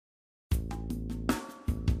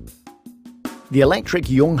The electric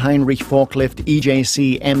Jungheinrich forklift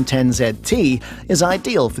EJC M10 ZT is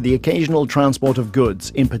ideal for the occasional transport of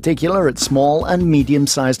goods, in particular at small and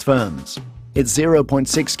medium-sized firms. Its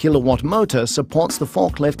 0.6 kilowatt motor supports the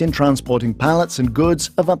forklift in transporting pallets and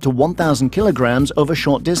goods of up to 1,000 kilograms over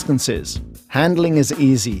short distances. Handling is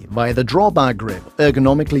easy via the drawbar grip,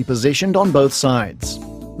 ergonomically positioned on both sides.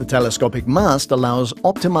 The telescopic mast allows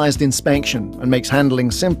optimized inspection and makes handling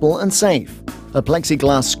simple and safe. A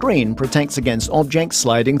plexiglass screen protects against objects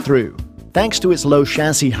sliding through. Thanks to its low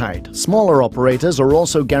chassis height, smaller operators are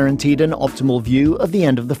also guaranteed an optimal view of the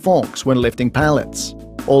end of the forks when lifting pallets.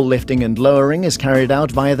 All lifting and lowering is carried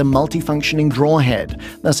out via the multifunctioning draw head,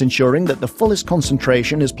 thus ensuring that the fullest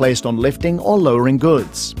concentration is placed on lifting or lowering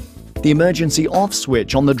goods. The emergency off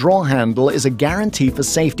switch on the draw handle is a guarantee for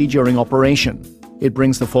safety during operation. It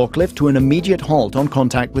brings the forklift to an immediate halt on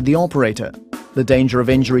contact with the operator. The danger of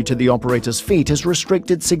injury to the operator's feet is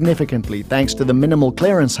restricted significantly thanks to the minimal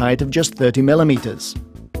clearance height of just 30 millimeters.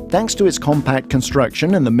 Thanks to its compact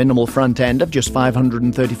construction and the minimal front end of just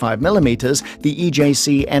 535 mm, the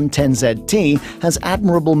EJC M10 ZT has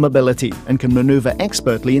admirable mobility and can maneuver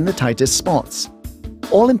expertly in the tightest spots.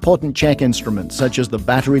 All important check instruments such as the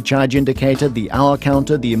battery charge indicator, the hour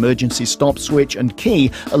counter, the emergency stop switch and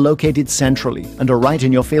key are located centrally and are right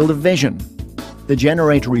in your field of vision. The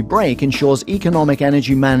generatory brake ensures economic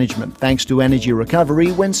energy management thanks to energy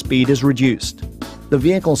recovery when speed is reduced. The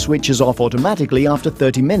vehicle switches off automatically after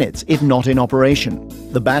 30 minutes if not in operation.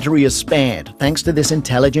 The battery is spared thanks to this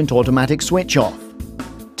intelligent automatic switch off.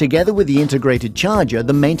 Together with the integrated charger,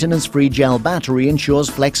 the maintenance-free gel battery ensures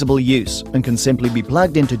flexible use and can simply be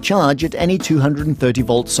plugged into charge at any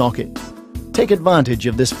 230-volt socket. Take advantage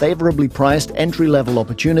of this favorably priced entry-level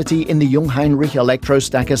opportunity in the Jungheinrich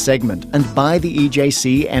Electrostacker segment and buy the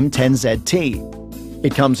EJC M10 ZT.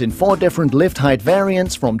 It comes in 4 different lift height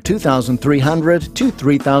variants from 2,300 to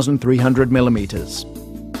 3,300 millimeters.